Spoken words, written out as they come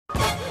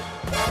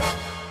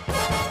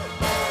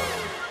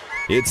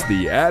It's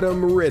the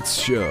Adam Ritz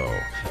Show,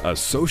 a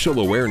social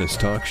awareness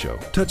talk show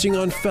touching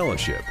on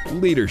fellowship,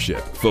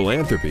 leadership,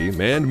 philanthropy,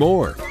 and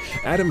more.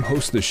 Adam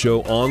hosts the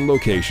show on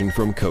location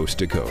from coast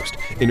to coast,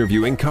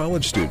 interviewing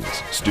college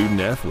students, student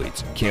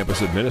athletes,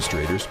 campus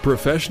administrators,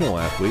 professional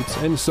athletes,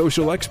 and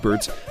social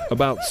experts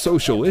about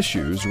social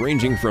issues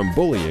ranging from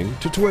bullying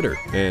to Twitter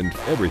and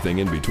everything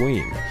in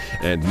between.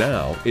 And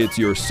now, it's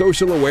your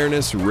social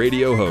awareness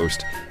radio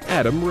host,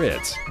 Adam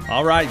Ritz.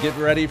 All right, get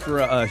ready for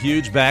a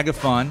huge bag of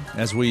fun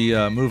as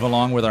we move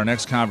along with our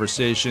next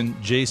conversation.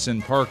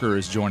 Jayson Parker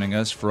is joining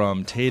us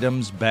from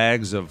Tatum's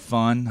Bags of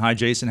Fun. Hi,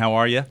 Jayson. How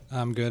are you?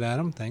 I'm good,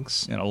 Adam.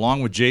 Thanks. And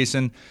along with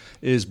Jayson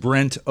is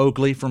Brent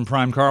Oakley from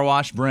Prime Car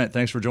Wash. Brent,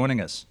 thanks for joining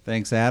us.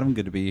 Thanks, Adam.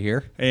 Good to be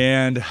here.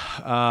 And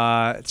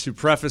to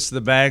preface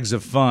the Bags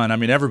of Fun, I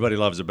mean, everybody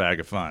loves a bag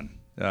of fun.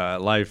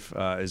 Life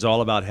is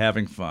all about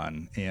having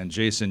fun. And,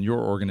 Jayson, your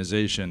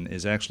organization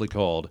is actually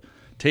called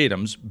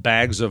Tatum's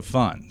Bags of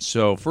Fun.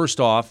 So first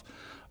off,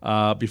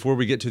 before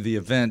we get to the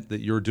event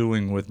that you're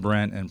doing with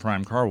Brent and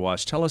Prime Car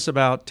Wash, tell us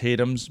about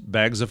Tatum's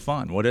Bags of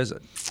Fun. What is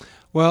it?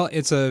 Well,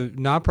 it's a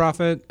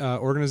nonprofit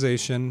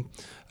organization.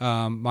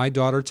 My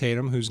daughter,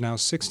 Tatum, who's now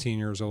 16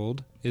 years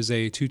old, is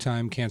a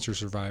two-time cancer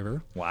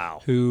survivor.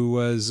 Wow. Who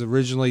was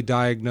originally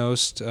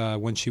diagnosed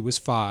when she was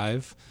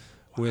 5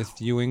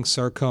 with Ewing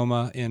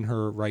sarcoma in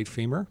her right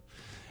femur.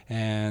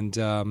 And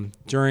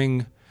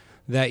during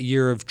that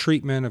year of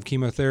treatment, of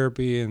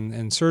chemotherapy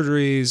and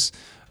surgeries,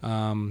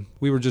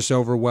 we were just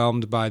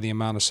overwhelmed by the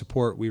amount of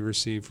support we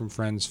received from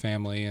friends,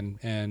 family,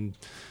 and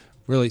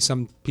really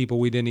some people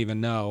we didn't even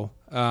know.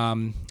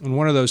 And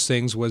one of those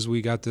things was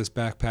we got this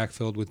backpack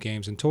filled with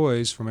games and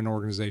toys from an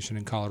organization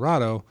in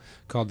Colorado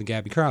called the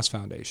Gabby Cross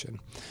Foundation.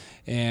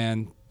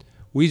 And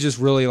we just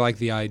really liked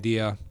the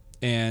idea.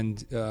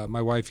 And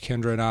my wife,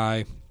 Kendra, and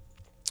I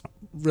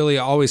really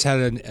always had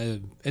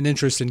an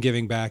interest in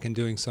giving back and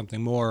doing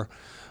something more.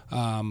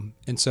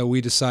 And so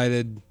we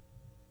decided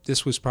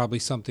this was probably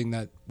something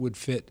that would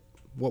fit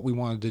what we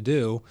wanted to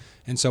do.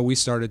 And so we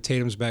started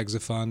Tatum's Bags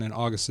of Fun in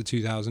August of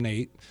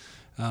 2008.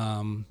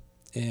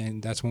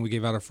 And that's when we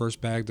gave out our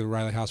first bag to the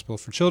Riley Hospital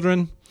for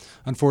Children.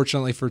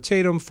 Unfortunately for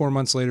Tatum, 4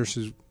 months later,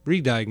 she was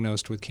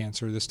re-diagnosed with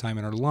cancer, this time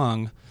in her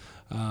lung.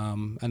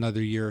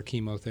 Another year of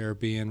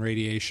chemotherapy and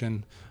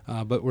radiation.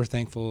 But we're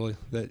thankful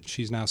that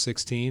she's now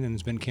 16 and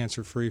has been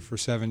cancer-free for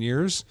 7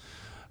 years.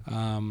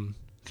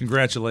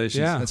 Congratulations.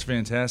 Yeah. That's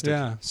fantastic.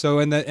 Yeah. So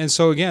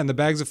again, the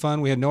Bags of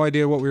Fun, we had no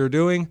idea what we were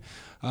doing.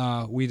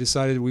 We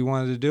decided we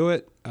wanted to do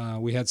it.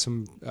 We had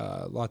some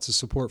lots of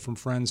support from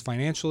friends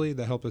financially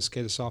that helped us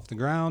get us off the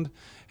ground.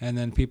 And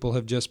then people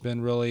have just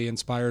been really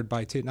inspired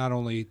by not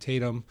only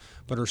Tatum,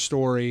 but her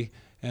story,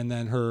 and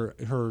then her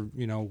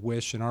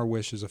wish and our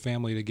wish as a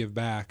family to give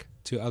back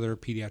to other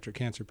pediatric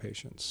cancer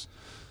patients.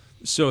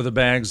 So the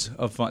Bags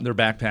of Fun, they're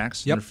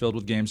backpacks. Yep. They're filled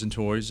with games and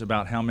toys.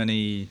 About how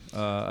many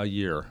a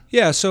year?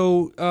 Yeah,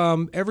 so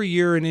every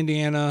year in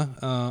Indiana,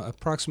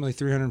 approximately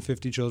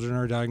 350 children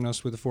are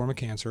diagnosed with a form of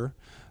cancer,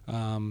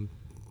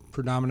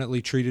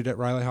 predominantly treated at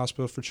Riley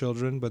Hospital for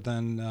Children, but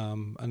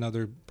then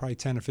another probably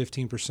 10 or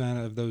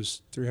 15% of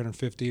those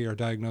 350 are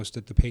diagnosed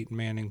at the Peyton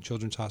Manning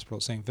Children's Hospital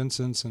at St.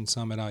 Vincent's and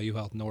some at IU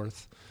Health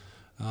North,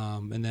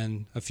 and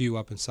then a few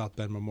up in South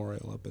Bend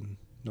Memorial up in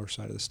north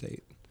side of the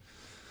state.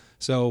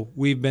 So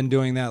we've been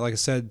doing that. Like I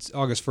said,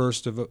 August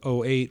 1st of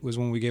 2008 was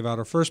when we gave out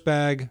our first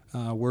bag.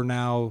 We're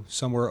now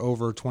somewhere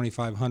over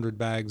 2,500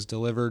 bags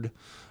delivered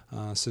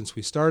since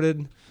we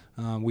started.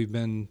 We've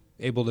been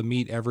able to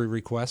meet every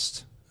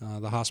request.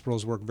 The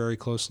hospitals work very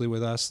closely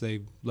with us.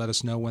 They let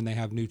us know when they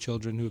have new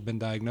children who have been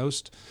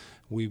diagnosed.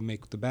 We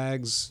make the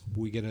bags.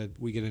 We get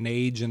an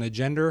age and a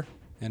gender,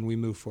 and we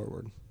move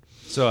forward.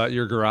 So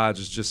your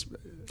garage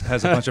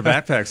has a bunch of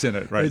backpacks in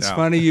it right now. It's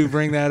funny you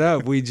bring that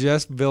up. We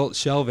just built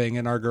shelving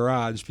in our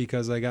garage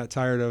because I got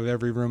tired of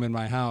every room in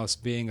my house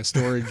being a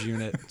storage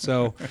unit.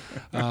 So,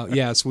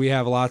 yes, we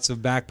have lots of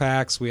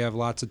backpacks. We have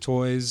lots of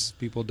toys.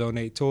 People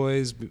donate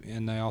toys,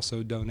 and they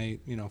also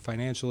donate,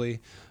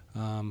 financially.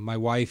 My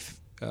wife,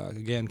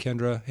 again,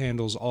 Kendra,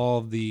 handles all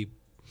of the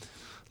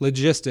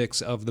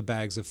logistics of the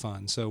Bags of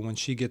Fun. So when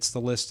she gets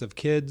the list of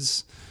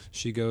kids,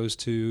 she goes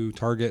to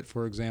Target,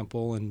 for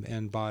example,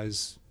 and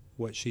buys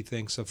what she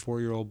thinks a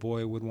 4-year-old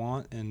boy would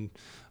want, and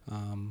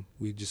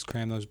we just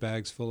cram those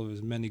bags full of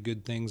as many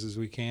good things as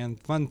we can,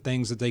 fun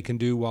things that they can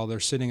do while they're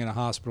sitting in a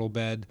hospital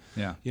bed.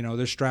 Yeah.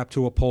 They're strapped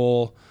to a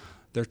pole,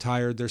 they're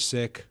tired, they're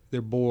sick,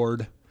 they're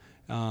bored.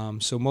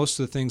 So most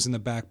of the things in the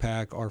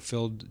backpack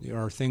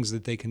are things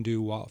that they can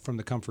do from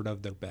the comfort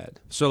of their bed.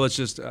 So let's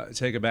just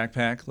take a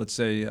backpack. Let's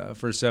say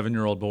for a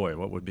 7-year-old boy,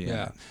 what would be in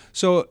it?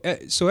 So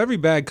every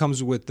bag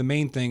comes with, the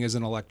main thing is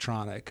an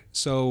electronic.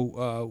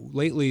 So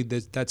lately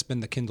that's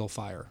been the Kindle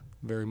Fire.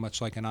 very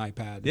much like an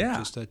iPad,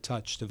 just a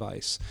touch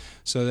device.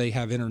 So they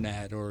have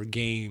internet or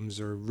games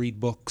or read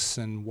books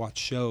and watch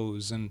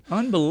shows and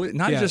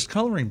not just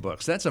coloring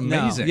books. That's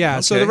amazing. No,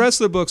 okay. So the rest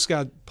of the books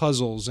got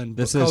puzzles and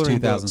this is coloring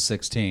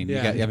 2016.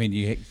 Yeah.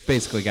 You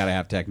basically got to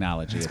have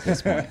technology at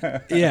this point.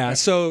 Yeah.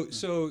 So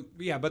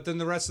but then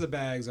the rest of the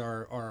bags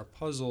are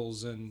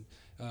puzzles and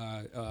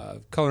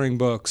coloring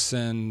books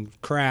and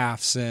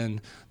crafts,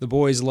 and the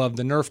boys love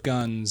the Nerf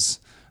guns.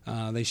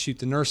 They shoot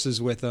the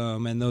nurses with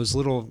them, and those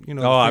little,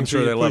 Oh, I'm things sure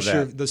where they you love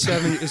push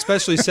that.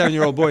 especially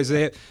 7-year-old boys.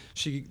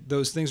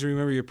 Those things.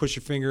 Remember, you push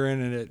your finger in,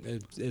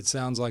 and it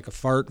sounds like a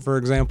fart, for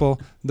example.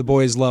 The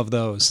boys love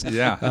those.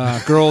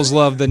 Yeah. Girls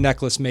love the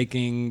necklace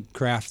making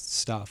craft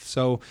stuff.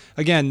 So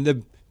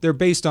again, they're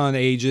based on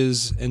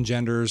ages and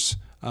genders,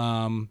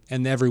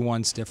 and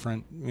everyone's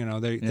different.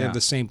 They have the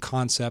same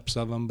concepts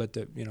of them, but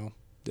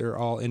they're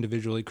all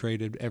individually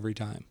created every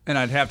time. And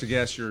I'd have to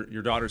guess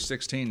your daughter's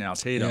 16 now,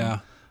 Tatum. Yeah.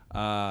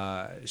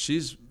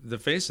 She's the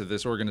face of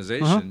this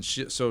organization.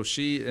 Uh-huh.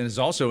 She is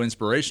also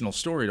inspirational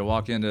story to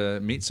walk in to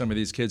meet some of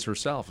these kids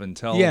herself and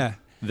tell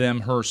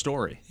them her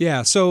story.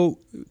 Yeah, so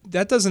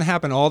that doesn't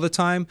happen all the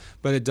time,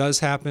 but it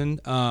does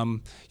happen.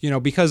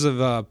 Because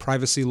of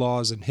privacy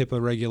laws and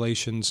HIPAA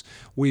regulations,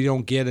 we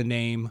don't get a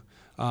name.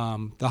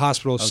 The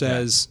hospital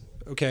says,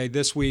 okay,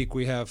 this week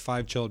we have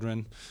 5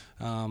 children.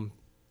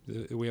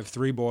 We have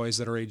 3 boys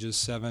that are ages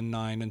 7,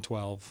 9, and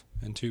 12,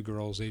 and 2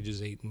 girls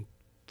ages 8 and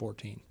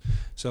 14.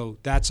 So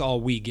that's all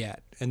we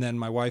get. And then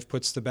my wife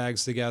puts the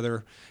bags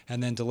together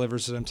and then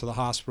delivers them to the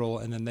hospital,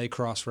 and then they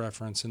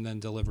cross-reference and then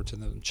deliver to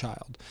the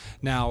child.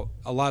 Now,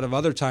 a lot of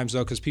other times,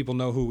 though, because people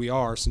know who we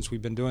are, since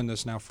we've been doing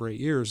this now for 8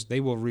 years, they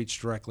will reach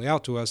directly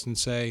out to us and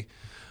say,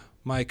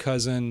 my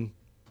cousin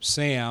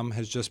Sam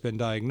has just been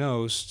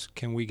diagnosed,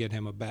 can we get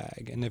him a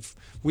bag? And if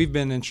we've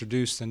been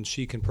introduced, then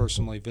she can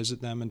personally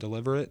visit them and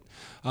deliver it.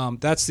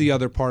 That's the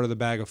other part of the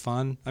bag of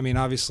fun. I mean,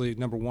 obviously,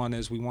 number one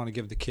is we want to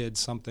give the kids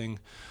something,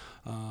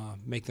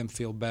 make them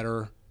feel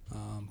better,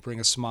 bring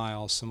a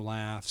smile, some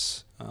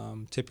laughs.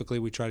 Typically,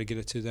 we try to get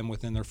it to them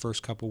within their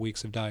first couple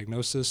weeks of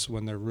diagnosis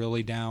when they're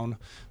really down,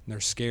 and they're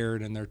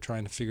scared, and they're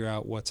trying to figure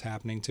out what's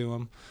happening to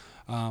them.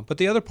 But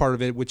the other part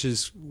of it, which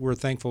is we're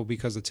thankful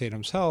because of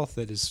Tatum's health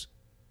that is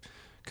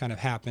kind of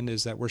happened,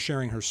 is that we're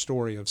sharing her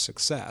story of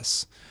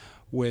success,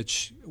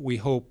 which we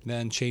hope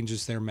then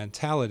changes their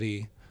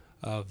mentality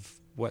of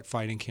what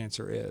fighting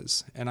cancer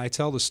is. And I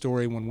tell the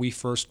story when we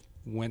first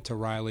went to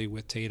Riley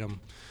with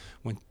Tatum,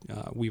 when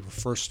we were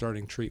first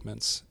starting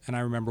treatments. And I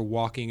remember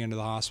walking into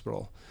the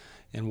hospital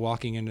and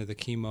walking into the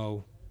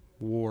chemo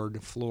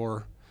ward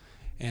floor,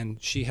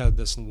 and she had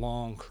this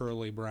long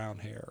curly brown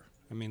hair.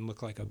 I mean,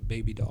 looked like a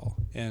baby doll.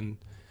 And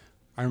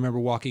I remember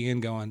walking in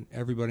going,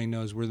 everybody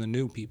knows we're the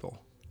new people,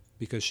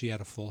 because she had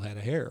a full head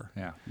of hair.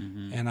 Yeah.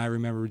 Mm-hmm. And I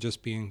remember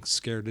just being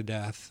scared to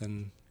death.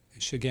 And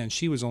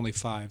she was only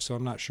 5, so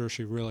I'm not sure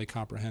she really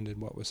comprehended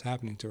what was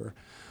happening to her.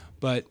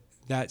 But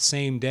that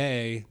same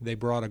day, they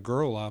brought a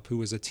girl up who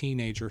was a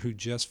teenager who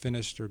just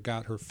finished or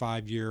got her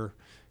 5-year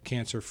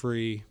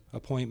cancer-free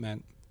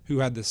appointment, who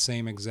had the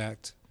same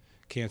exact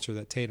cancer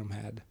that Tatum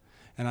had.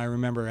 And I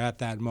remember at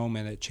that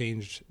moment, it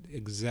changed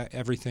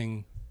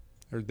everything,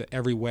 or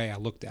every way I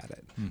looked at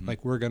it. Mm-hmm.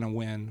 Like, we're going to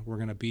win, we're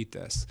going to beat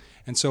this.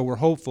 And so we're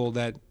hopeful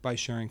that by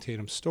sharing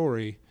Tatum's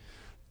story,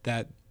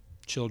 that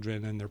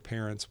children and their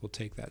parents will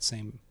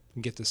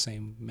get the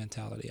same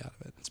mentality out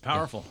of it. It's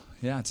powerful.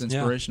 Yeah, it's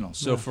inspirational.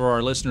 So for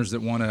our listeners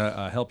that want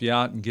to help you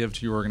out and give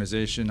to your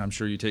organization, I'm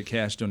sure you take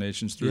cash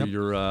donations through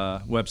your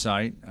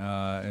website.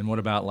 And what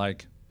about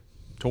like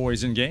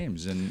toys and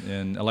games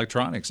and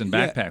electronics and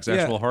backpacks,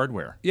 actual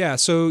hardware? Yeah,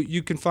 so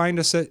you can find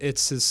us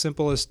it's as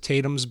simple as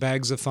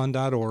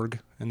tatumsbagsoffun.org,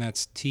 and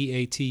that's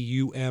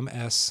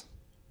TATUMS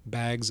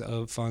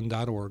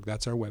bagsoffun.org.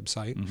 That's our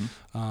website.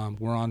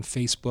 Mm-hmm. We're on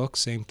Facebook,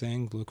 same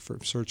thing.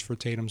 Search for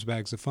Tatum's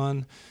Bags of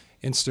Fun.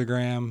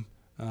 Instagram,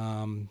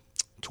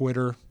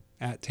 Twitter,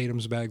 at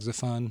Tatum's Bags of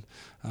Fun.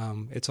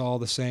 It's all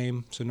the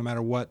same. So no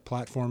matter what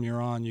platform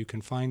you're on, you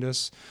can find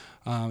us.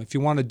 If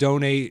you want to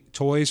donate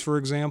toys, for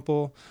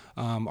example,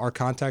 our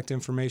contact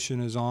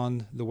information is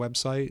on the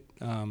website.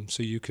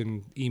 So you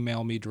can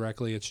email me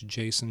directly. It's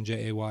Jayson,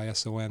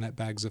 Jayson, at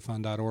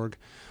bagsoffun.org.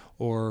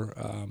 Or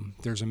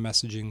there's a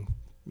messaging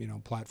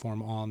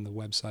platform on the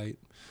website.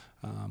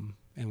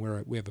 And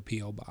we have a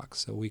P.O.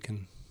 box, so we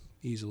can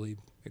easily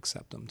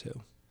accept them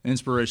too.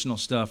 Inspirational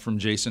stuff from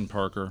Jayson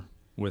Parker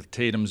with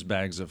Tatum's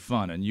Bags of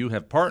Fun. And you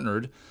have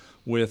partnered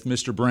with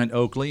Mr. Brent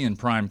Oakley and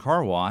Prime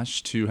Car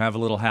Wash to have a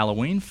little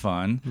Halloween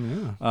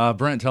fun. Yeah.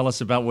 Brent, tell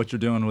us about what you're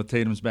doing with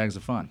Tatum's Bags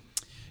of Fun.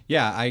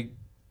 Yeah,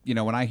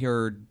 when I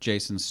heard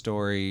Jason's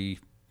story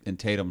and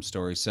Tatum's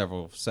story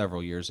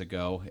several years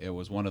ago, it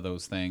was one of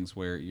those things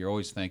where you're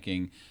always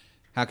thinking,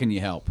 how can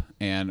you help?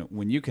 And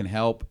when you can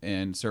help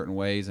in certain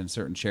ways and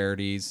certain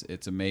charities,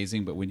 it's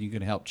amazing. But when you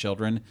can help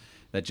children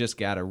that just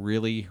got a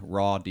really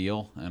raw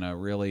deal and a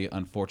really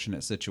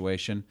unfortunate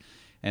situation,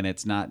 and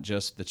it's not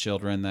just the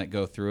children that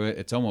go through it,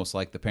 it's almost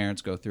like the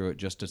parents go through it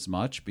just as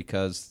much,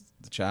 because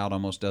the child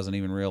almost doesn't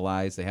even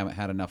realize they haven't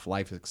had enough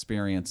life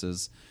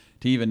experiences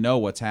to even know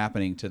what's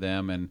happening to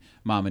them. And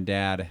mom and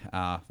dad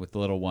with the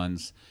little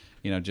ones,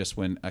 just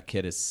when a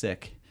kid is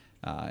sick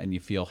and you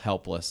feel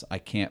helpless, I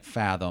can't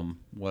fathom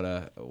what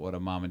a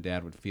mom and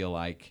dad would feel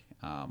like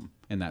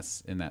in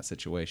that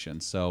situation.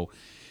 So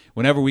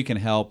whenever we can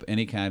help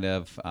any kind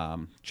of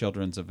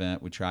children's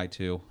event, we try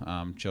to,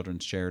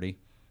 children's charity,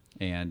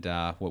 And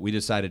what we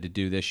decided to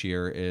do this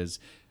year is,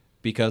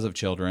 because of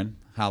children,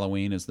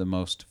 Halloween is the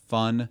most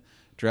fun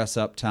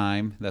dress-up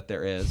time that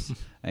there is,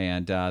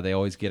 and they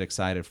always get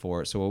excited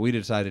for it. So what we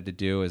decided to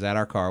do is, at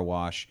our car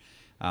wash,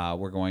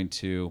 we're going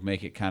to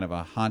make it kind of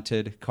a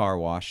haunted car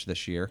wash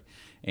this year.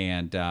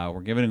 And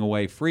we're giving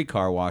away free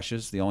car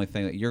washes. The only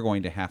thing that you're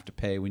going to have to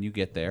pay when you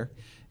get there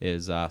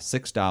is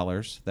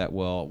 $6 that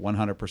will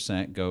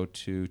 100% go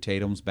to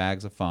Tatum's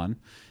Bags of Fun.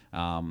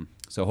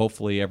 So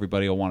hopefully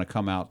everybody will want to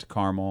come out to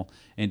Carmel,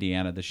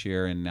 Indiana this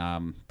year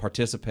and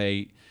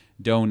participate,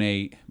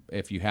 donate.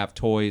 If you have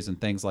toys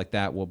and things like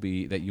that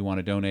that you want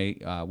to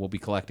donate, we'll be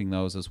collecting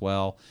those as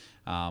well.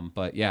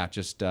 But yeah,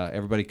 just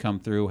everybody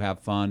come through, have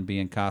fun, be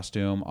in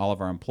costume. All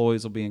of our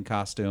employees will be in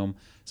costume.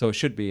 So it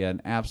should be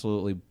an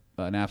absolute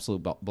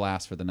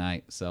blast for the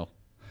night. So,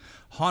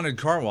 haunted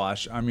car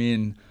wash. I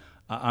mean,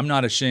 I'm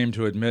not ashamed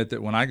to admit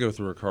that when I go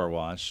through a car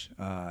wash,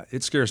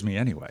 it scares me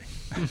anyway.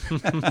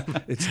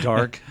 It's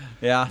dark.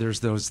 Yeah. There's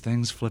those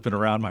things flipping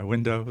around my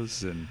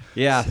windows, and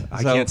yeah,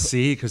 I can't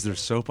see because there's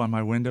soap on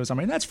my windows. I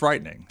mean, that's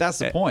frightening. That's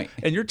the point.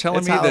 And you're telling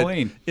It's me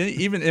Halloween. that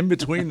even in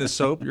between the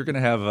soap, you're going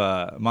to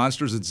have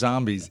monsters and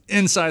zombies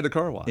inside the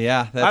car wash.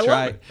 Yeah, that's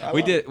right.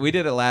 We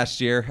did it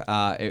last year.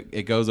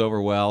 It goes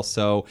over well.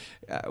 So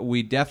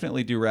we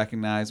definitely do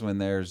recognize when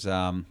there's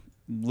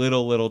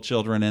little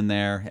children in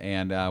there,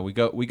 and we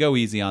go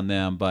easy on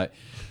them. But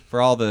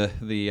for all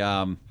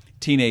the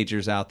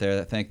teenagers out there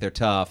that think they're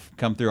tough,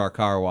 come through our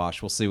car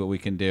wash. We'll see what we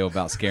can do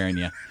about scaring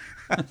you.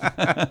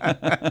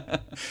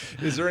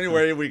 Is there any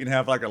way we can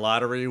have like a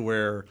lottery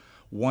where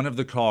one of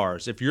the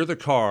cars, if you're the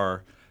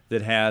car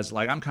that has,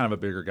 like, I'm kind of a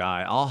bigger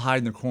guy, I'll hide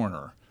in the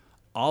corner.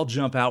 I'll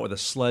jump out with a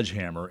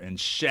sledgehammer and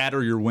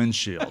shatter your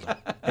windshield,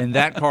 and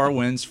that car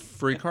wins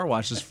free car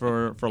washes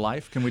for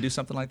life. Can we do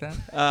something like that?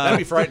 That'd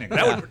be frightening.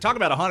 That would talk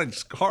about a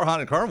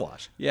haunted car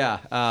wash. Yeah,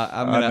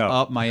 I'm going to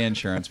up my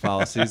insurance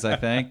policies, I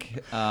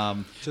think.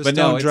 But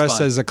don't dress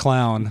as a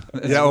clown.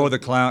 Yeah, the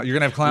clown. You're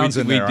gonna have clowns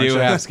in there. We do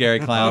have scary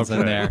clowns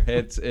in there.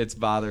 It's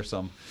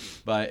bothersome,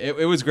 but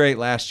it was great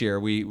last year.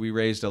 We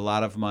raised a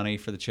lot of money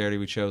for the charity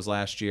we chose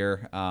last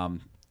year.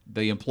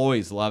 The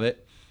employees love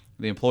it.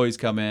 The employees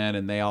come in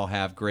and they all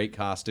have great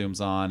costumes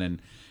on, and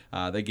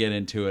they get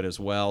into it as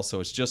well. So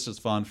it's just as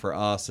fun for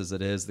us as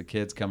it is the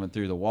kids coming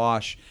through the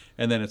wash,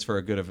 and then it's for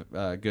a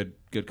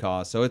good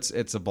cause. So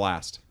it's a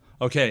blast.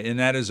 Okay, and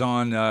that is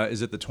on.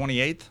 Is it the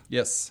 28th?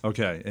 Yes.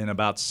 Okay, in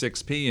about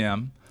 6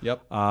 p.m.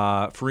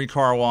 Yep. Free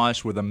car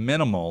wash with a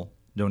minimal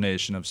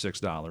donation of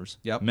 $6.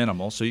 Yep.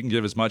 Minimal, so you can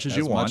give as much as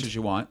you want. As much as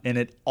you want. And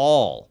it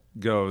all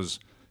goes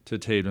to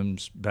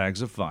Tatum's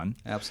Bags of Fun.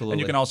 Absolutely.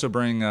 And you can also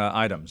bring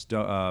items,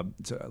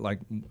 like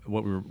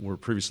what we were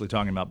previously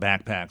talking about,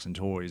 backpacks and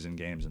toys and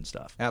games and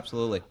stuff.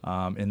 Absolutely.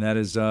 And that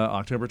is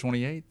October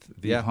 28th,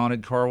 the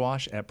haunted car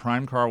wash at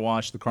Prime Car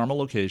Wash, the Carmel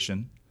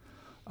location,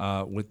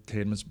 with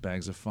Tatum's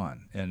Bags of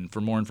Fun. And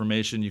for more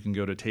information, you can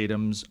go to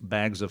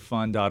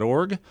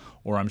tatumsbagsoffun.org,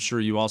 or I'm sure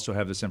you also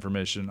have this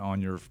information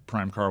on your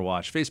Prime Car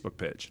Wash Facebook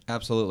page.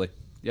 Absolutely.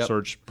 Yep.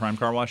 Search Prime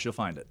Car Wash, you'll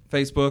find it.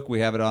 Facebook,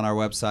 we have it on our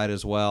website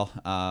as well,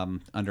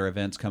 under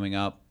events coming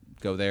up.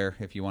 Go there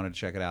if you wanted to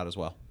check it out as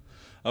well.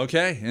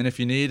 Okay, and if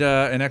you need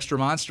an extra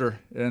monster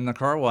in the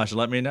car wash,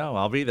 let me know.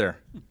 I'll be there.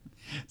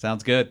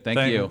 Sounds good.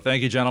 Thank you.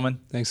 Thank you, gentlemen.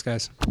 Thanks,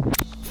 guys.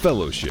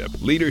 Fellowship,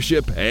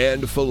 leadership,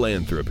 and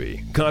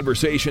philanthropy.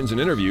 Conversations and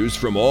interviews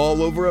from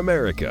all over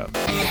America.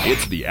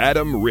 It's the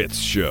Adam Ritz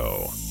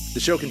Show. The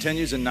show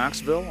continues in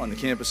Knoxville on the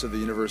campus of the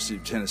University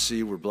of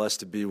Tennessee. We're blessed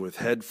to be with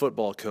head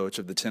football coach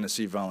of the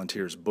Tennessee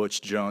Volunteers, Butch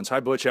Jones.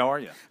 Hi, Butch. How are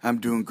you? I'm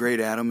doing great,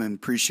 Adam, and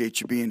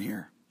appreciate you being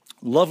here.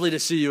 Lovely to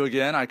see you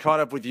again. I caught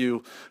up with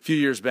you a few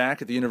years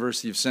back at the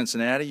University of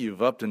Cincinnati.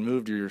 You've upped and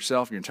moved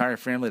yourself and your entire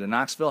family to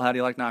Knoxville. How do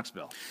you like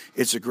Knoxville?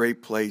 It's a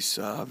great place,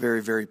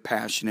 very, very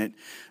passionate.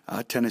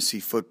 Tennessee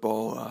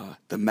football,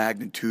 the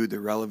magnitude, the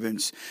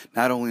relevance,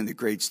 not only in the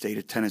great state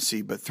of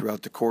Tennessee, but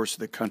throughout the course of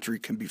the country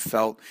can be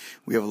felt.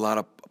 We have a lot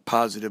of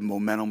positive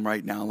momentum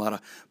right now, a lot of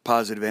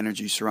positive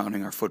energy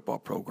surrounding our football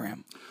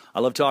program.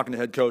 I love talking to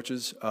head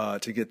coaches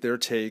to get their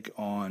take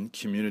on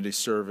community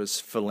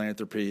service,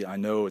 philanthropy. I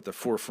know at the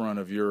forefront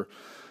of your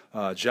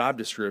job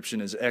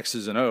description is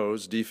X's and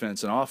O's,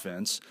 defense and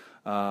offense.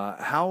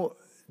 How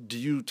do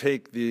you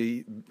take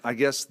the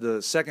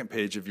second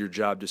page of your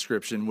job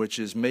description, which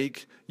is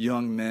make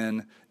young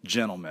men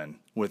gentlemen,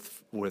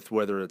 with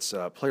whether it's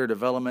player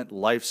development,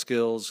 life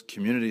skills,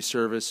 community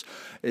service?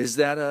 Is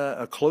that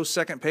a close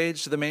second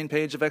page to the main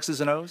page of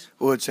X's and O's?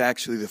 Well, it's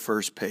actually the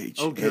first page.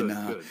 Oh, good,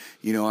 and, good.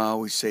 You know, I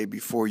always say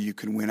before you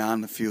can win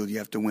on the field, you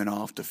have to win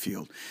off the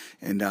field.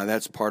 And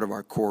that's part of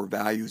our core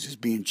values, is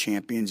being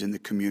champions in the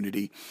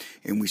community.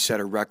 And we set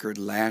a record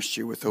last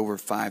year with over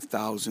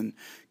 5,000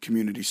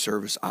 community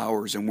service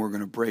hours, and we're going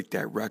to break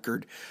that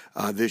record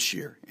this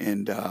year.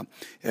 And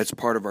that's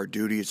part of our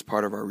duty. It's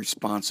part of our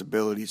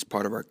responsibility. It's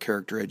part of our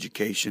character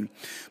education.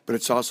 But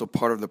it's also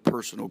part of the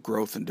personal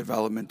growth and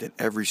development that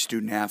every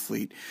student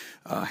athlete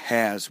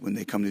has when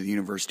they come to the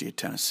University of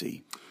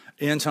Tennessee.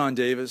 Anton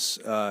Davis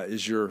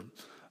is your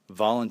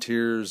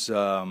Volunteers,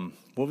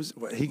 what What was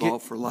Vol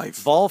for Life.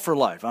 Vol for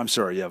Life. I'm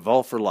sorry. Yeah,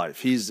 Vol for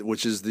Life.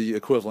 Which is the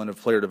equivalent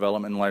of player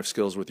development and life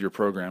skills with your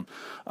program.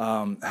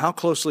 How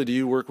closely do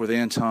you work with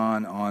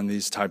Anton on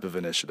these type of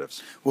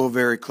initiatives? Well,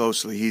 very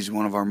closely. He's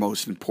one of our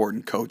most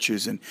important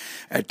coaches. And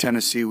at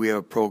Tennessee, we have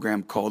a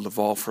program called the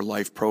Vol for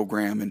Life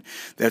program, and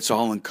that's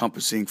all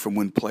encompassing from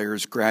when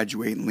players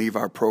graduate and leave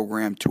our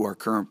program to our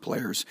current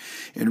players,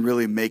 and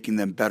really making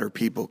them better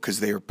people because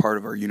they are part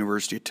of our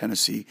University of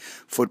Tennessee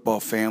football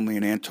family.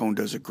 And Anton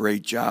does a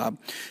great job,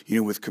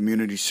 with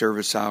community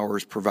service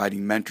hours,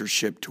 providing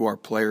mentorship to our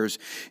players,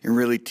 and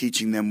really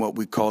teaching them what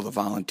we call the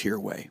volunteer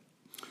way.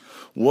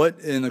 What,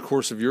 in the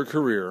course of your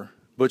career,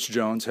 Butch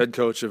Jones, head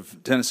coach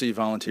of Tennessee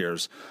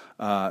Volunteers,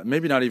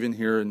 maybe not even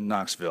here in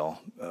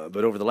Knoxville,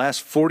 but over the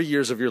last 40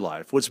 years of your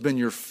life, what's been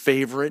your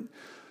favorite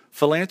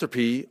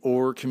philanthropy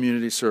or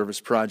community service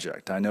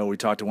project? I know we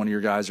talked to one of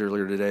your guys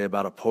earlier today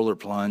about a polar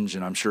plunge,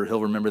 and I'm sure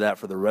he'll remember that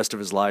for the rest of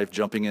his life,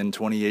 jumping in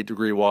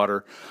 28-degree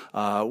water.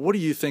 What do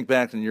you think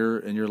back in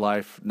your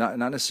life, not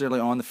necessarily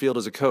on the field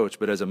as a coach,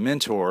 but as a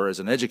mentor, as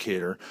an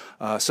educator,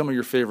 some of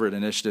your favorite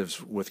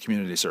initiatives with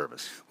community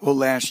service? Well,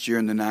 last year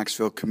in the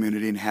Knoxville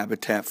community and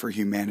Habitat for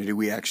Humanity,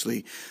 we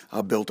actually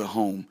built a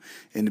home,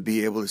 and to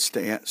be able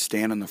to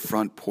stand on the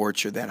front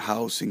porch of that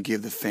house and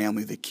give the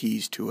family the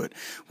keys to it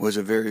was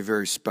a very,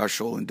 very special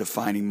and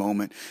defining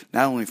moment,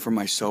 not only for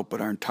myself,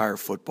 but our entire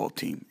football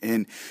team.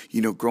 And,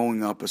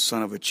 growing up a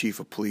son of a chief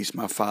of police,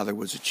 my father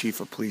was a chief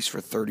of police for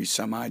 30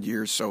 some odd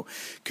years. So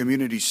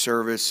community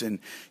service and,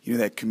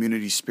 that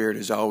community spirit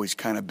has always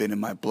kind of been in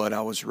my blood.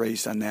 I was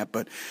raised on that.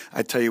 But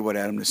I tell you what,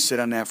 Adam, to sit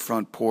on that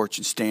front porch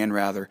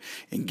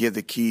and give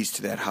the keys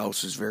to that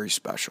house is very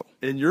special.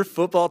 And your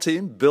football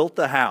team built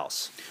the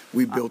house.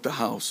 We built a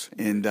house,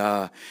 and,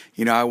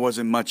 I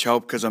wasn't much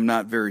help because I'm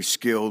not very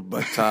skilled,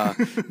 but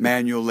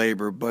manual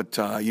labor. But,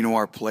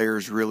 our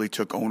players really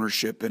took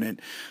ownership in it.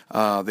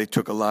 They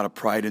took a lot of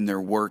pride in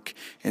their work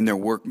and their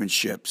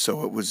workmanship.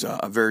 So it was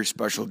a very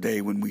special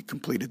day when we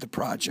completed the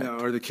project. Now,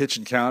 are the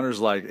kitchen counters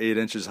like 8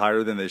 inches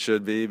higher than they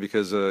should be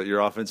because your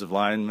offensive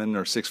linemen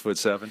are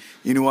 6'7"?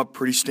 You know what?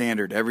 Pretty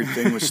standard.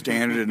 Everything was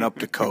standard and up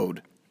to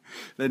code.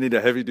 They need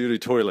a heavy-duty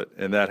toilet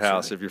in that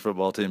house if your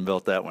football team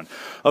built that one.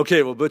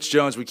 Okay, well, Butch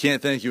Jones, we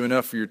can't thank you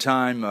enough for your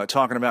time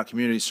talking about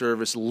community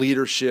service,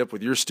 leadership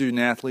with your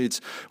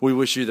student-athletes. We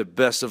wish you the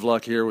best of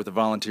luck here with the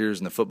Volunteers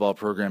and the football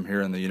program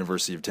here in the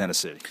University of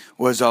Tennessee.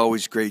 Well, it's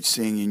always great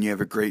seeing you, and you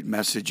have a great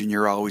message, and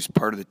you're always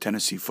part of the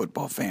Tennessee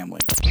football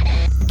family.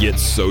 Get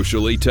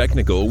socially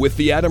technical with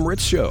The Adam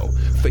Ritz Show.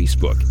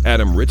 Facebook,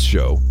 Adam Ritz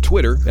Show.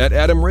 Twitter,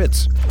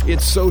 @AdamRitz.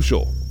 It's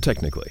social.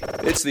 Technically.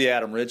 It's the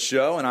Adam Ritz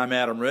Show, and I'm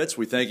Adam Ritz.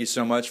 We thank you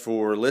so much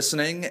for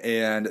listening,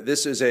 and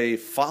this is a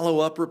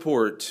follow-up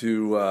report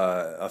to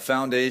a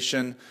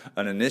foundation,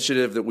 an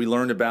initiative that we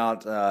learned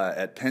about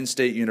at Penn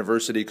State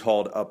University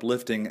called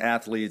Uplifting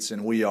Athletes,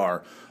 and we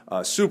are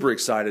super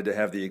excited to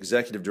have the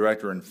executive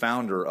director and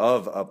founder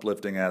of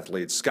Uplifting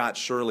Athletes, Scott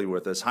Shirley,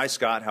 with us. Hi,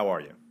 Scott. How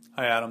are you?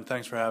 Hi, Adam.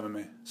 Thanks for having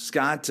me.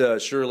 Scott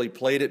Shirley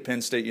played at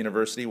Penn State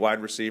University,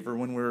 wide receiver.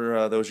 When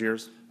were those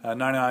years?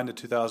 99 to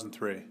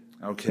 2003.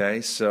 Okay,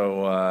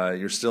 so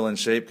you're still in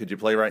shape. Could you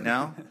play right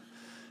now?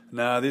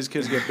 No, these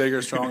kids get bigger,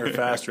 stronger,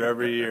 faster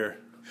every year.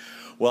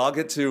 Well, I'll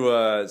get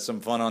to some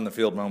fun on the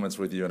field moments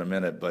with you in a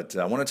minute, but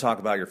I want to talk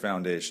about your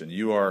foundation.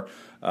 You are,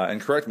 and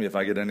correct me if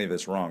I get any of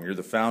this wrong, you're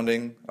the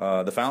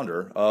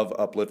founder of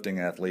Uplifting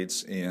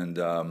Athletes,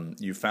 and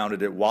you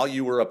founded it while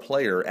you were a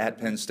player at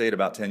Penn State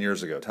about 10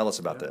 years ago. Tell us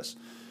about this.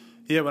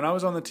 Yeah, when I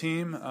was on the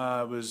team,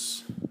 it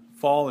was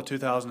fall of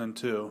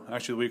 2002,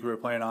 actually the week we were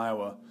playing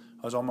Iowa.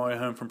 I was on my way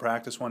home from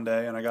practice one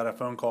day, and I got a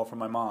phone call from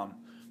my mom.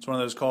 It's one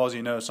of those calls,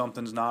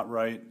 something's not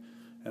right.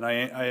 And I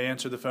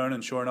answered the phone,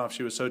 and sure enough,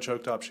 she was so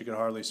choked up she could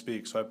hardly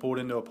speak. So I pulled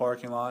into a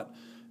parking lot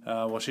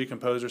while she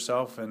composed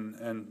herself,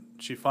 and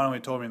she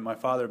finally told me that my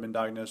father had been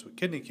diagnosed with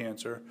kidney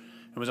cancer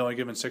and was only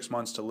given 6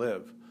 months to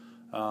live.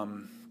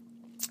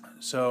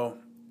 So,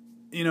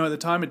 at the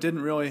time, it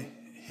didn't really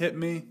hit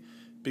me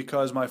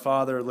because my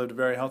father lived a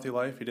very healthy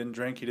life. He didn't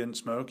drink, he didn't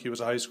smoke. He was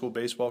a high school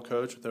baseball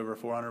coach with over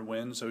 400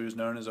 wins, so he was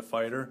known as a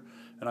fighter.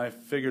 And I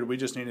figured we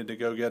just needed to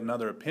go get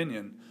another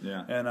opinion.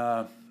 Yeah.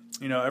 And,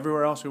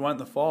 everywhere else we went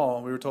in the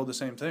fall, we were told the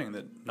same thing,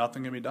 that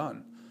nothing can be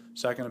done.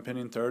 Second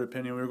opinion, third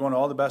opinion. We were going to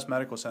all the best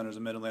medical centers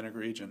in the Mid-Atlantic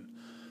region.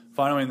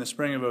 Finally, in the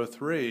spring of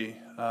 2003,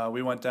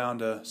 we went down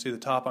to see the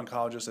top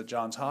oncologist at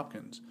Johns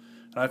Hopkins.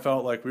 And I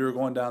felt like we were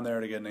going down there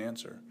to get an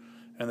answer.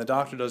 And the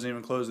doctor doesn't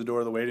even close the door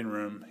of the waiting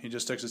room. He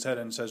just sticks his head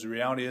in and says, the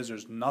reality is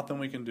there's nothing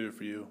we can do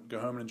for you. Go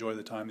home and enjoy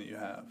the time that you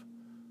have.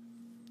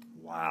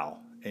 Wow.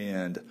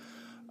 And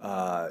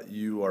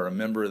you are a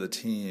member of the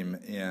team,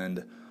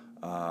 and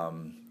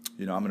I'm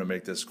going to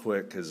make this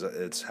quick because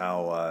it's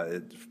how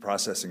it's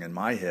processing in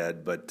my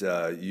head, but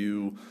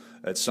you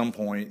at some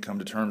point come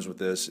to terms with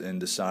this and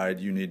decide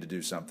you need to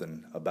do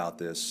something about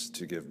this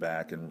to give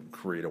back and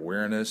create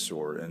awareness,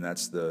 and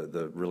that's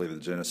the really the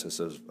genesis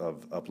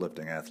of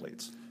Uplifting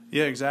Athletes.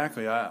 Yeah,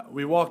 exactly.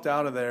 We walked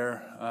out of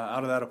there,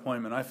 out of that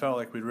appointment. I felt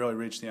like we'd really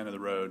reached the end of the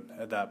road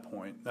at that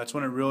point. That's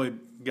when it really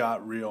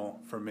got real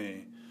for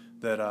me,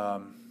 that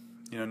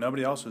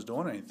nobody else was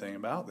doing anything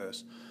about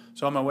this.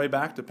 So on my way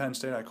back to Penn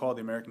State, I called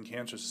the American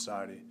Cancer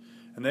Society,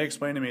 and they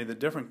explained to me that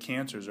different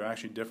cancers are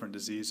actually different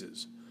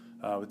diseases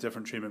with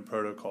different treatment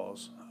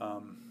protocols.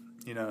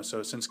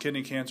 So since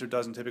kidney cancer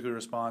doesn't typically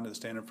respond to the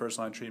standard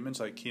first-line treatments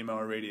like chemo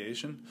or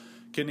radiation,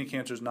 kidney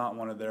cancer is not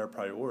one of their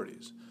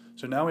priorities.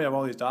 So now we have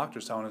all these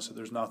doctors telling us that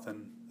there's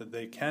nothing that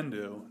they can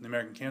do. The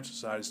American Cancer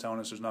Society is telling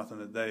us there's nothing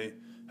that they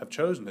have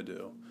chosen to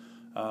do.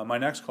 My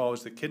next call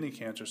was the Kidney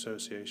Cancer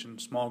Association,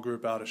 small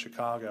group out of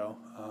Chicago.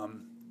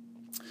 And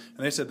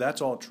they said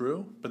that's all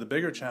true, but the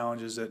bigger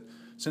challenge is that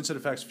since it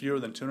affects fewer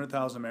than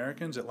 200,000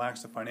 Americans, it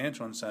lacks the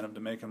financial incentive to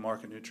make and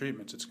market new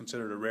treatments. It's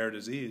considered a rare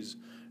disease,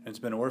 and it's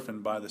been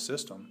orphaned by the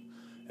system.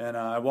 And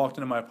I walked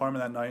into my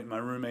apartment that night, and my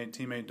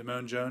teammate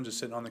Damone Jones is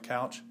sitting on the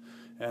couch.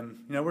 And,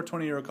 we're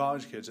 20-year-old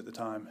college kids at the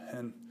time.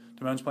 And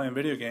Damone's playing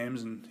video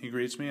games, and he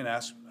greets me and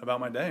asks about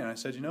my day. And I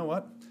said, you know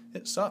what?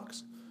 It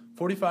sucks.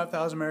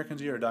 45,000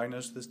 Americans a year are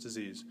diagnosed with this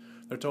disease.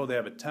 They're told they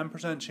have a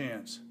 10%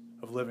 chance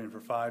of living for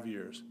 5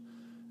 years.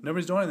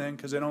 Nobody's doing anything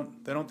because they don't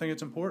think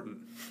it's important.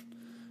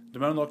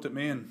 Damone looked at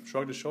me and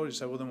shrugged his shoulders. He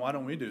said, well, then why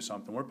don't we do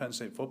something? We're Penn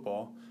State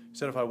football. He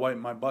said, if I wipe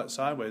my butt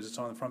sideways, it's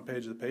on the front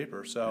page of the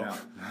paper. So,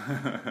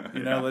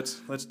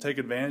 let's take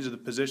advantage of the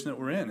position that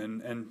we're in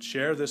and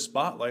share this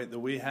spotlight that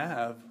we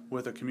have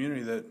with a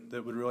community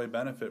that would really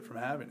benefit from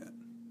having it.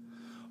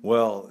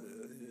 Well,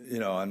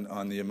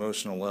 on the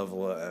emotional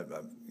level,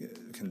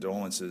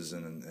 condolences,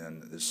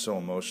 and it's so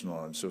emotional.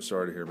 I'm so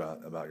sorry to hear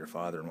about your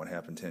father and what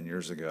happened 10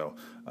 years ago.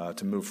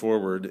 To move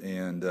forward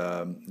and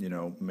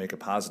make a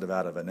positive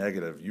out of a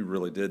negative, you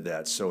really did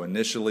that. So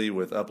initially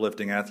with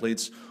Uplifting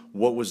Athletes,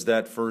 what was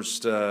that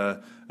first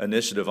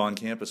initiative on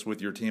campus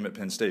with your team at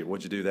Penn State?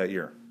 What'd you do that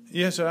year?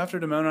 Yeah, so after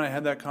Damone and I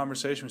had that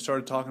conversation, we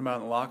started talking about it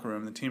in the locker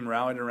room. The team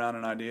rallied around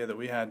an idea that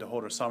we had to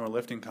hold a summer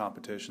lifting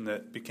competition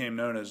that became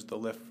known as the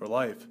Lift for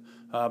Life.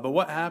 But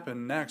what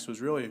happened next was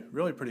really,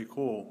 really pretty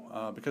cool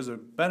because the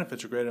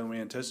benefits are greater than we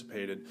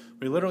anticipated.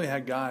 We literally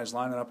had guys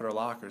lining up at our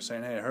lockers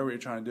saying, hey, I heard what you're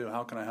trying to do.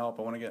 How can I help?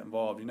 I want to get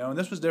involved. And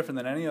this was different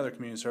than any other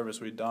community service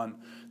we'd done.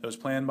 It was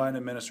planned by an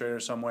administrator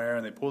somewhere,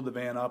 and they pulled the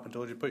van up and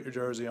told you to put your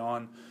jersey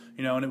on.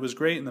 And it was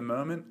great in the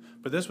moment,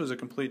 but this was a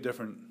complete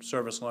different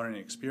service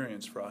learning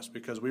experience for us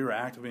because we were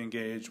actively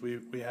engaged.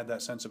 We had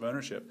that sense of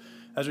ownership.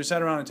 As we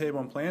sat around a table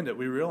and planned it,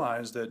 we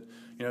realized that,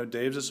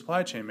 Dave's a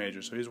supply chain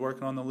major, so he's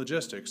working on the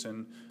logistics,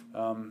 and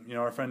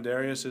our friend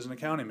Darius is an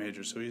accounting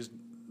major, so he's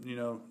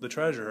the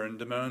treasurer, and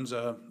Damone's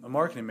a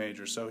marketing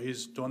major, so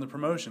he's doing the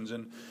promotions.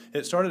 And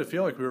it started to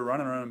feel like we were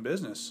running our own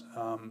business,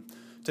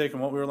 taking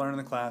what we were learning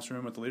in the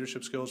classroom with the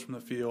leadership skills from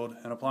the field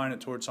and applying it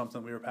towards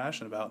something we were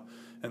passionate about.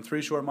 And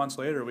 3 short months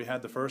later, we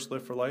had the first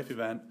Lift for Life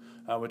event,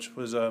 which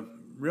was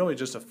really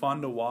just a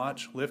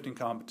fun-to-watch lifting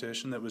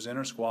competition that was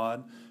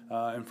inter-squad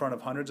in front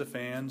of hundreds of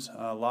fans,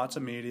 lots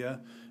of media,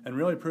 and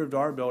really proved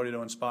our ability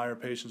to inspire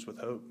patients with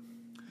hope.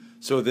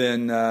 So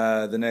then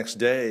the next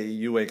day,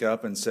 you wake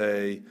up and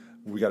say,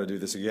 we got to do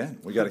this again.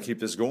 We got to keep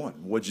this going.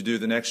 What'd you do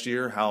the next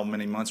year? How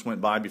many months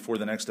went by before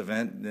the next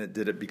event?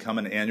 Did it become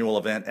an annual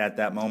event at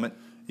that moment?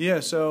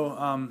 Yeah,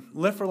 so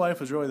Lift for Life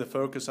was really the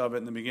focus of it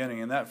in the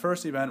beginning. And that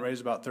first event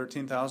raised about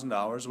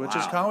 $13,000, which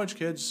as college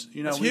kids,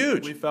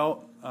 huge. We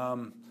felt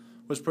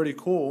was pretty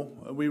cool.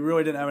 We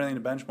really didn't have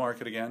anything to benchmark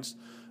it against.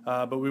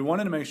 But we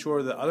wanted to make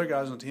sure that other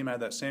guys on the team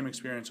had that same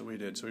experience that we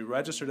did. So we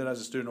registered it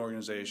as a student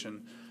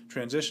organization,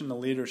 transitioned to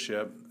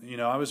leadership.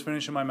 I was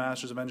finishing my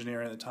Master's of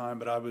Engineering at the time,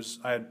 but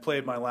I had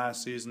played my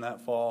last season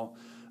that fall.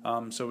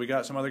 So we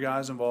got some other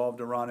guys involved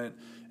to run it,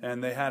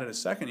 and they had it a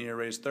second year,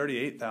 raised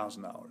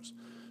 $38,000.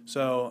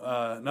 So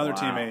another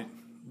teammate,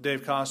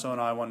 Dave Costo, and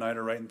I one night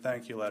are writing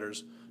thank you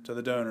letters to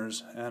the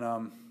donors,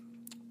 and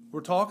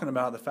we're talking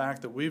about the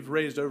fact that we've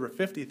raised over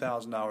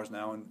 $50,000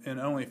 now in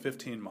only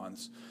 15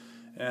 months.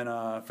 And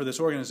for this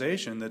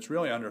organization that's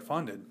really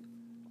underfunded,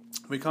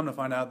 we come to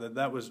find out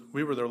that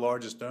we were their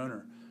largest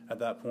donor at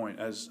that point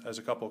as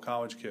a couple of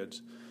college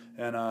kids.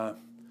 And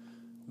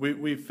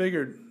we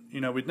figured,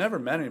 we'd never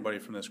met anybody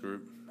from this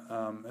group,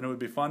 and it would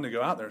be fun to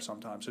go out there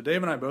sometime. So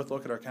Dave and I both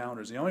look at our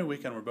calendars. The only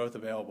weekend we're both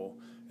available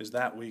is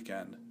that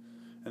weekend.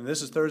 And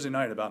this is Thursday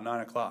night about 9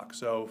 o'clock.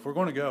 So if we're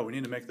going to go, we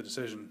need to make the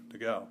decision to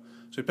go.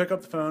 So we pick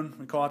up the phone,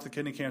 we call out the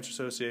Kidney Cancer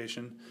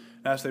Association,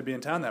 and ask if they'd be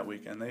in town that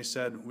weekend. They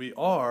said, we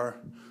are.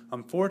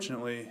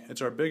 Unfortunately,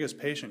 it's our biggest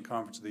patient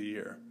conference of the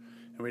year.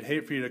 And we'd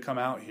hate for you to come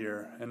out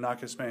here and not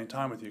get to spend any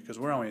time with you because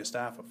we're only a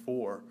staff of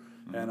 4.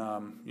 Mm-hmm.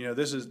 And,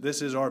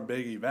 this is our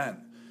big event.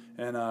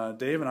 And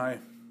Dave and I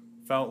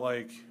felt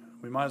like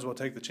we might as well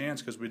take the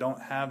chance because we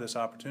don't have this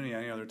opportunity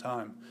any other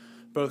time.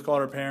 Both called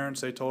our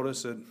parents. They told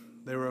us that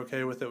they were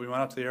okay with it. We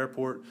went out to the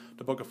airport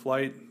to book a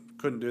flight.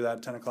 Couldn't do that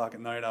at 10 o'clock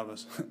at night. I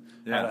was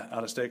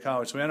out of state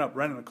college. So we ended up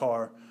renting a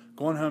car,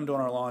 going home,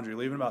 doing our laundry,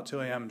 leaving about 2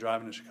 a.m. and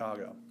driving to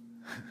Chicago.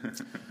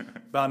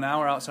 About an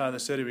hour outside of the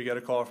city, we get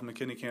a call from the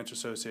Kidney Cancer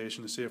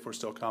Association to see if we're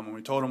still coming.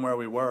 We told them where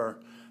we were,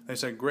 They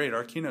said, great,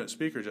 our keynote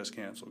speaker just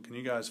canceled. Can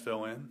you guys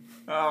fill in?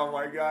 Oh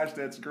my gosh,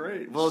 that's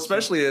great. Well,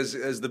 especially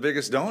as the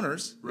biggest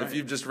donors, Right. if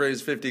you've just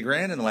raised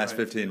 $50,000 in the last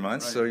 15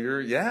 months, Right.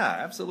 so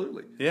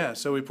absolutely. Yeah,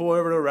 so we pull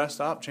over to a rest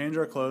stop, change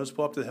our clothes,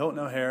 pull up to the Hilton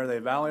O'Hare. They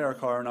valet our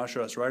car and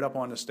usher us right up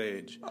on the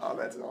stage. Oh,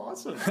 that's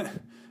awesome.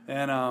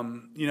 And,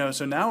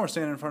 so now we're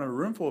standing in front of a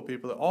room full of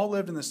people that all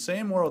lived in the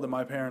same world that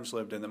my parents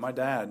lived in, that my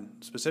dad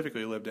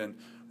specifically lived in,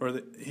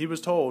 where he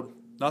was told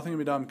nothing can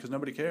be done because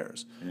nobody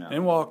cares. Yeah.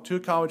 In walked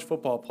 2 college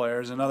football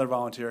players, another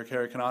volunteer,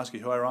 Carrie Konoski,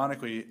 who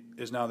ironically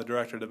is now the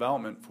Director of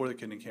Development for the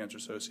Kidney Cancer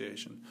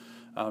Association.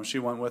 She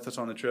went with us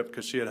on the trip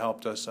because she had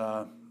helped us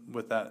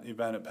with that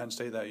event at Penn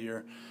State that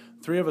year.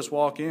 3 of us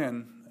walk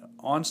in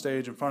on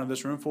stage in front of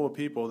this room full of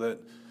people that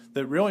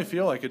really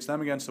feel like it's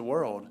them against the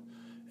world.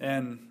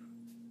 And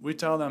we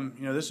tell them,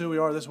 this is who we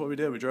are, this is what we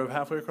did. We drove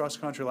halfway across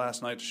the country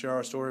last night to share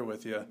our story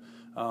with you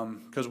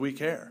because we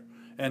care.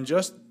 And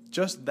just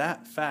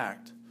that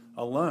fact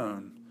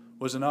alone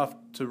was enough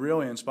to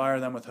really inspire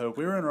them with hope.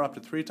 We were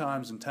interrupted 3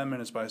 times in 10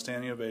 minutes by a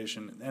standing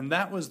ovation, and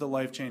that was the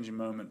life-changing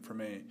moment for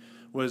me.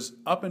 Was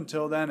up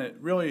until then, it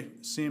really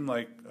seemed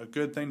like a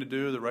good thing to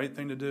do, the right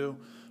thing to do,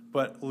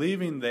 but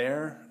leaving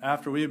there,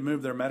 after we had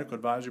moved their medical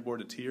advisory board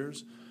to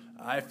tiers,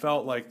 I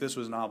felt like this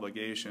was an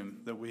obligation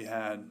that we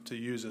had to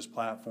use this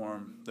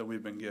platform that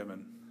we've been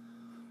given.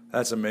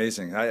 That's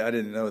amazing. I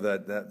didn't know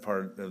that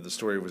part of the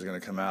story was going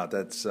to come out.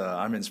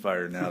 I'm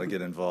inspired now to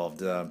get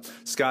involved.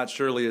 Scott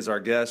Shirley is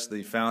our guest,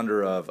 the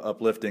founder of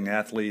Uplifting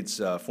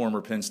Athletes, former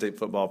Penn State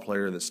football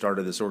player that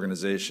started this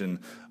organization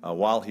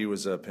while he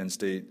was a Penn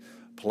State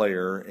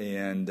player.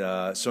 And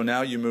so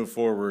now you move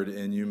forward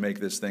and you make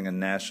this thing a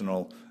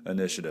national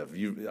initiative.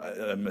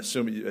 I'm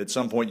assuming at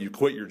some point you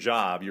quit your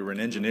job. You were an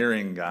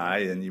engineering guy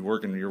and you're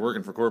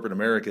working for corporate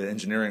America,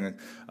 engineering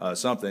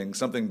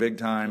something big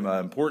time,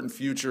 important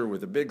future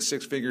with a big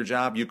 6-figure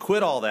job. You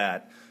quit all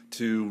that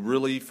to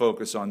really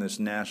focus on this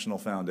national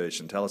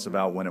foundation. Tell us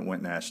about when it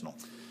went national.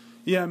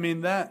 Yeah, I mean,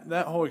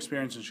 that whole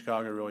experience in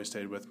Chicago really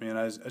stayed with me. And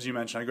as you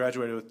mentioned, I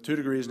graduated with 2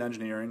 degrees in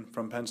engineering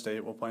from Penn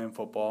State while playing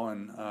football,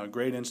 and a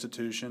great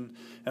institution.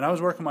 And I was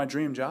working my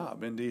dream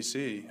job in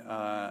D.C.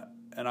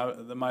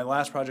 And my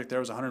last project there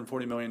was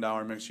 $140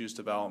 million mixed-use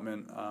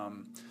development.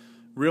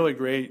 Really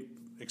great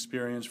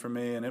experience for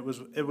me, and it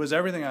was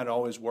everything I'd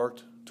always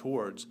worked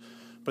towards.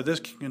 But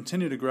this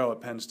continued to grow at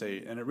Penn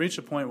State, and it reached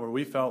a point where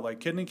we felt like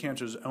kidney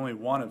cancer is only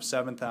one of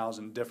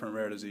 7,000 different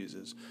rare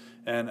diseases.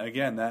 And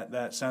again,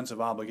 that sense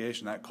of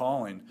obligation, that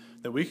calling,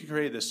 that we could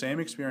create the same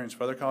experience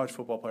for other college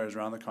football players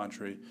around the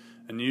country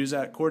and use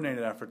that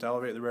coordinated effort to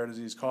elevate the rare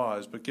disease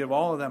cause, but give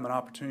all of them an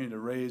opportunity to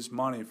raise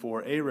money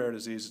for a rare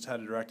disease that's had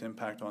a direct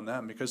impact on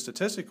them. Because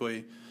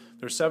statistically,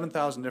 there's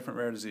 7,000 different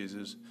rare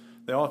diseases.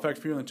 They all affect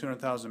fewer than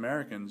 200,000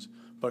 Americans,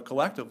 but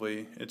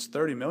collectively, it's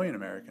 30 million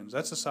Americans.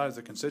 That's the size of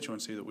the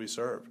constituency that we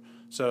serve.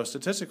 So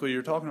statistically,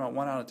 you're talking about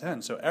 1 out of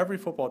 10. So every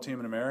football team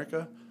in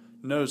America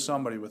knows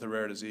somebody with a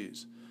rare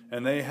disease,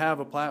 and they have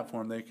a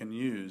platform they can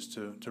use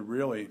to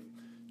really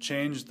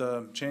change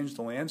the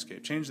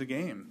landscape, change the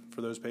game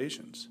for those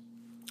patients.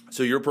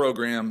 So your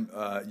program,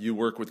 you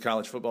work with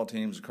college football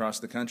teams across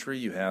the country.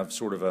 You have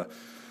sort of a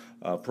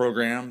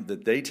program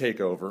that they take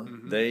over.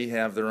 Mm-hmm. They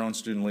have their own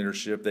student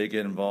leadership. They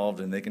get involved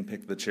and they can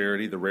pick the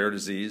charity, the rare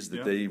disease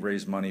that they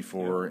raise money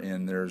for,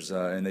 and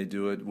and they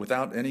do it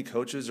without any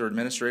coaches or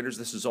administrators.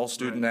 This is all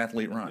student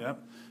athlete run.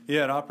 Yep.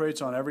 Yeah, it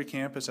operates on every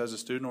campus as a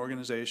student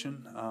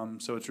organization.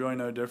 So it's really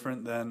no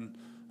different than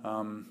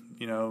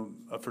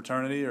a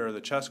fraternity or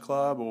the chess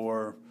club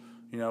or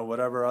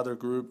whatever other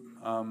group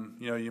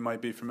you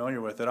might be familiar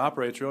with. It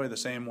operates really the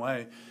same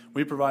way.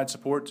 We provide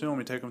support to them.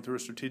 We take them through a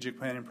strategic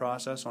planning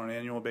process on an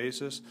annual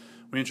basis.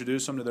 We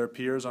introduce them to their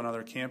peers on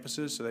other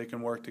campuses so they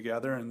can work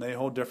together, and they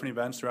hold different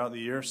events throughout the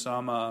year,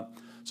 some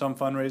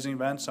fundraising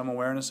events, some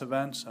awareness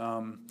events.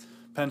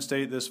 Penn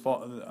State this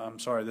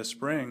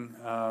spring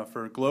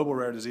for Global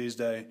Rare Disease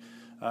Day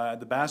at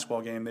the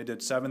basketball game,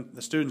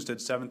 the students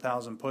did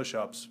 7,000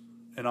 push-ups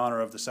in honor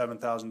of the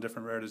 7,000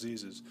 different rare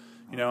diseases.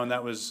 And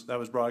that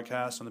was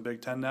broadcast on the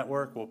Big Ten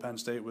Network. Well, Penn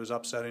State was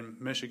upsetting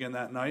Michigan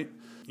that night.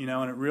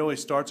 And it really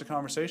starts a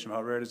conversation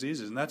about rare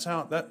diseases, and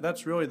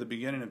that's really the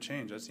beginning of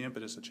change. That's the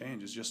impetus of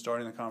change, is just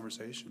starting the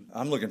conversation.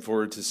 I'm looking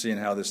forward to seeing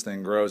how this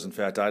thing grows. In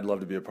fact, I'd love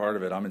to be a part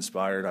of it. I'm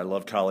inspired. I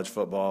love college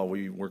football.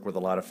 We work with a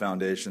lot of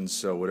foundations,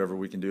 so whatever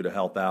we can do to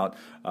help out.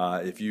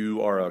 If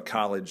you are a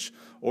college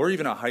or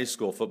even a high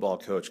school football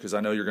coach, because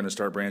I know you're going to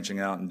start branching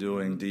out and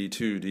doing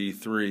D2,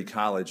 D3,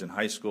 college and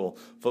high school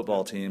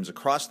football teams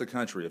across the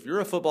country. If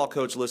you're a football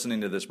coach listening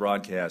to this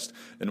broadcast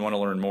and want to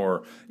learn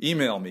more,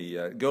 email me.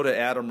 Go to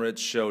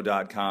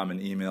adamritzshow.com and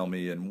email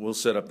me, and we'll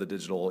set up the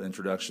digital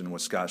introduction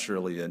with Scott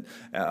Shirley and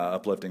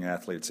Uplifting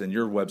Athletes. And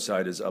your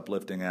website is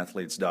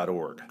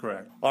upliftingathletes.org.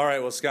 Correct. All right.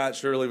 Well, Scott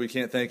Shirley, we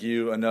can't thank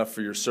you enough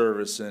for your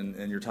service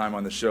and your time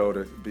on the show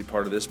to be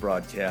part of this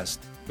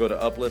broadcast. Go to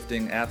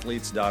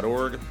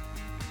upliftingathletes.org.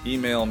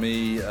 Email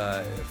me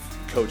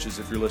coaches,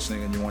 if you're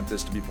listening and you want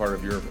this to be part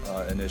of your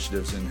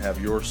initiatives and have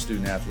your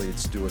student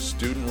athletes do a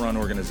student-run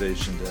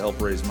organization to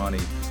help raise money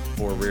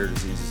for rare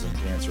diseases and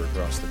cancer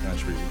across the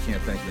country. We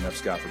can't thank you enough,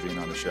 Scott, for being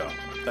on the show.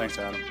 Thanks,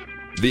 Adam.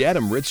 The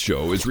Adam Ritz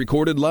Show is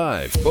recorded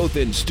live, both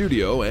in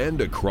studio and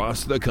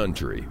across the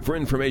country. For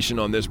information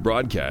on this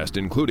broadcast,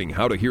 including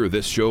how to hear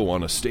this show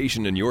on a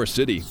station in your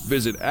city,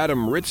 visit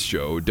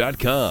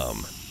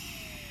adamritzshow.com.